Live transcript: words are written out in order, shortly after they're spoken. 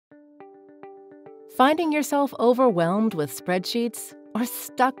Finding yourself overwhelmed with spreadsheets or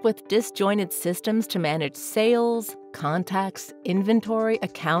stuck with disjointed systems to manage sales, contacts, inventory,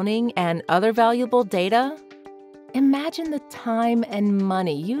 accounting, and other valuable data? Imagine the time and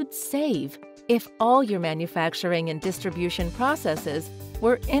money you'd save if all your manufacturing and distribution processes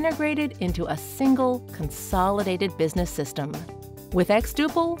were integrated into a single, consolidated business system. With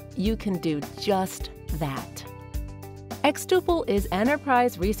xTuple, you can do just that. xTuple is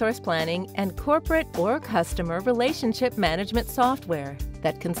enterprise resource planning and corporate or customer relationship management software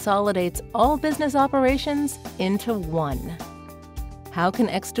that consolidates all business operations into one. How can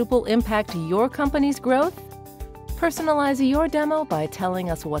xTuple impact your company's growth? Personalize your demo by telling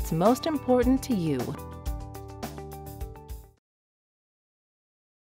us what's most important to you.